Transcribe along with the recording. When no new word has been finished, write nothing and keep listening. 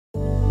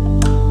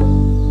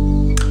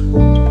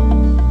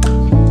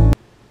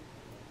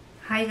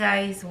Hi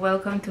guys,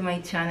 welcome to my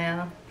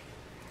channel.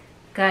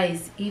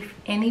 Guys, if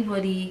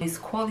anybody is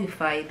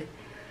qualified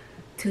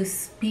to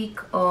speak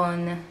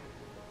on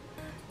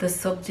the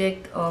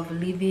subject of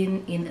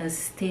living in a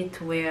state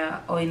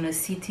where, or in a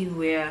city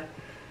where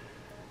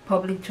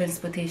public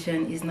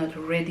transportation is not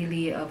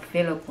readily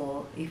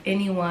available, if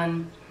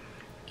anyone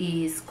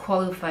is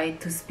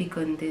qualified to speak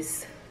on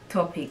this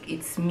topic,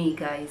 it's me,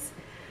 guys.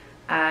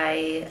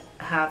 I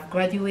have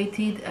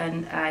graduated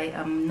and I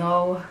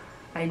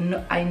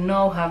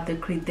now have the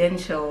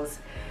credentials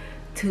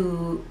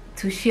to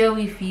share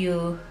with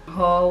you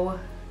how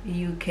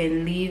you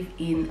can live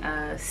in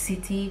a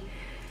city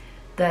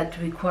that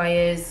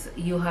requires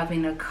you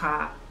having a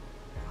car,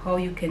 how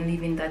you can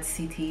live in that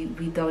city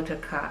without a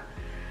car.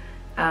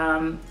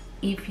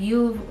 If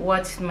you've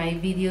watched my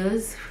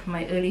videos,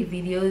 my early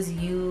videos,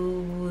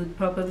 you would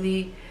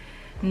probably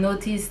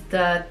notice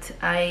that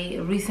I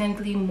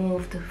recently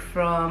moved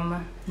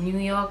from New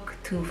York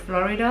to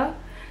Florida,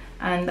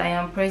 and I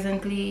am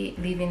presently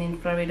living in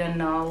Florida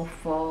now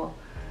for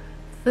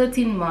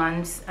 13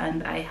 months,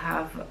 and I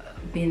have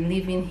been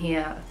living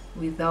here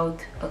without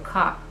a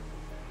car.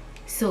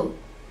 So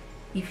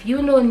if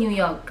you know New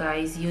York,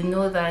 guys, you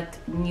know that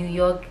New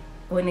York,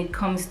 when it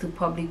comes to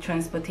public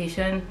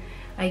transportation,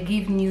 I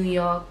give New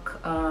York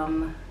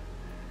 100%.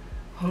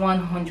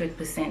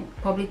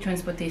 Public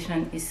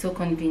transportation is so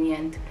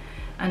convenient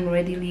and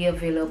readily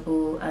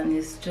available, and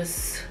it's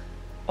just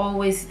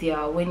always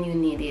there when you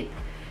need it.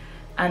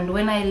 And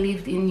when I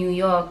lived in New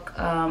York,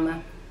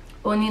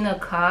 owning a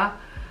car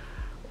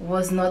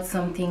was not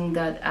something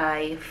that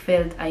I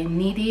felt I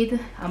needed.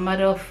 A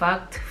matter of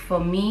fact, for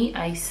me,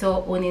 I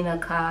saw owning a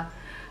car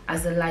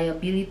as a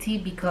liability,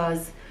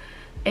 because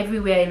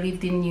everywhere I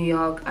lived in New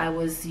York, I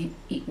was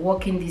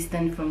walking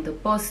distance from the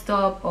bus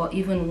stop, or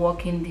even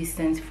walking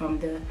distance from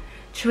the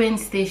train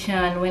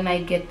station. When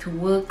I get to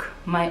work,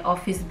 my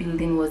office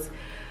building was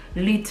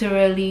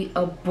literally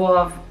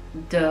above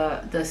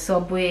the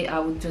subway. I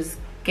would just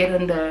get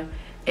on the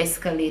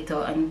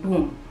escalator and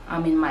boom,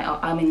 I'm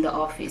in the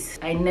office.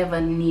 I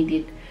never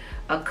needed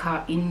a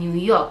car in New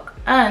York.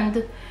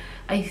 And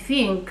I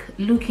think,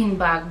 looking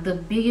back, the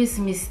biggest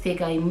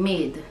mistake I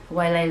made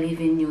while I live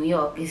in New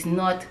York is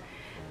not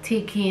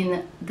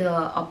taking the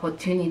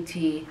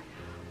opportunity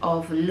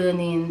of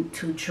learning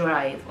to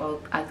drive,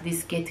 or at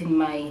least getting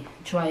my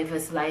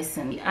driver's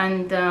license.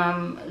 And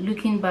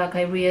looking back,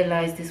 I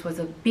realized this was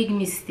a big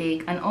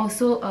mistake, and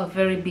also a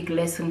very big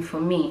lesson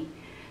for me,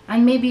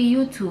 and maybe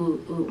you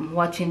too,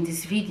 watching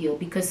this video,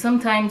 because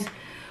sometimes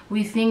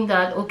we think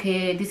that,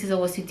 okay, this is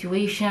our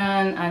situation,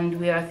 and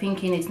we are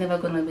thinking it's never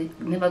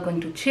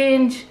going to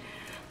change,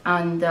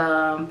 and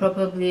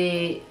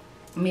probably,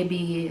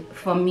 maybe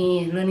for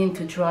me, learning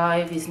to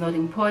drive is not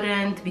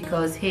important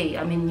because, hey,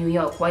 I'm in New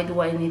York, why do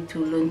I need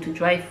to learn to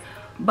drive?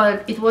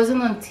 But it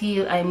wasn't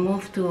until I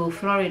moved to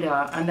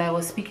Florida and I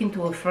was speaking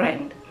to a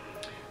friend,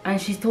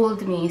 and she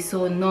told me,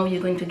 so now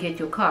you're going to get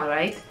your car,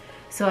 right?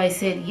 So I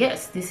said,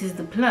 yes, this is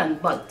the plan,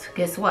 but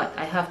guess what?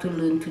 I have to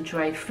learn to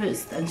drive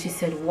first. And she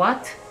said,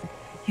 what?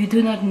 You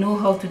do not know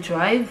how to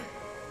drive?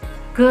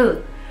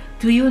 Girl,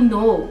 do you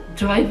know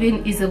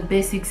driving is a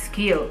basic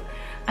skill?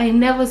 I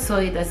never saw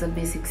it as a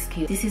basic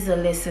skill. This is a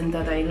lesson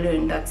that I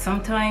learned, that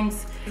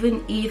sometimes,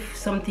 even if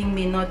something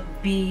may not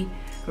be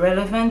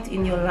relevant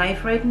in your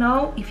life right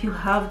now, if you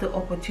have the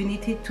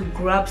opportunity to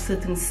grab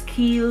certain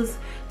skills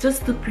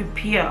just to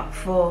prepare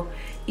for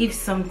if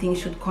something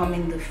should come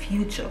in the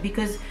future,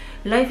 because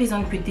life is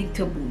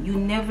unpredictable. You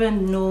never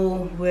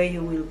know where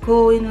you will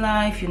go in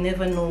life, you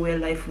never know where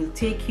life will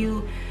take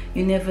you,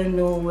 you never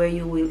know where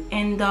you will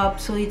end up.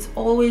 So it's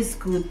always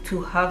good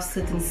to have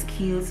certain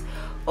skills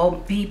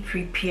or be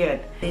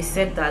prepared. They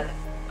said that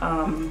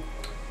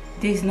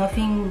there's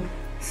nothing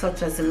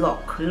such as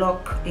luck.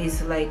 Luck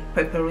is like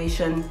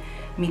preparation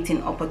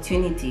meeting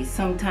opportunities.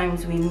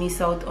 Sometimes we miss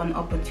out on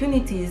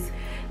opportunities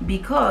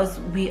because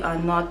we are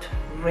not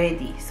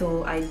ready.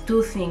 So I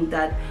do think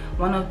that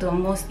one of the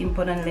most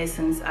important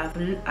lessons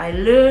I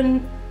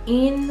learned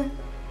in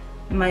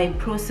my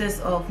process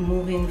of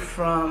moving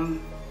from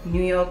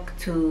New York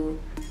to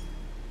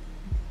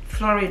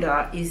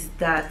Florida is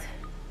that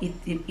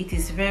it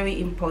is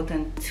very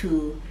important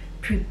to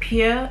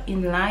prepare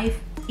in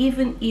life,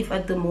 even if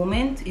at the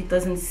moment it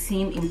doesn't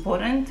seem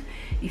important.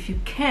 If you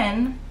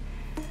can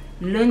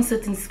learn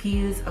certain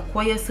skills,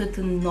 acquire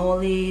certain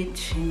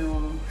knowledge, you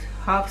know,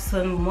 have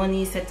some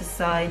money set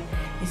aside,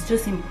 it's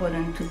just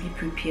important to be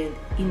prepared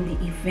in the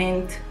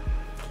event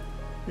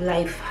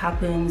life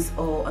happens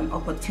or an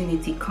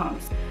opportunity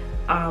comes.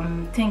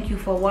 Thank you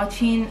for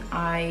watching.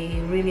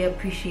 I really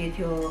appreciate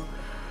your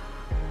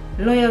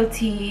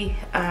loyalty,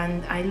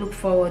 and I look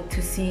forward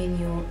to seeing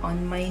you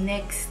on my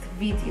next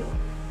video.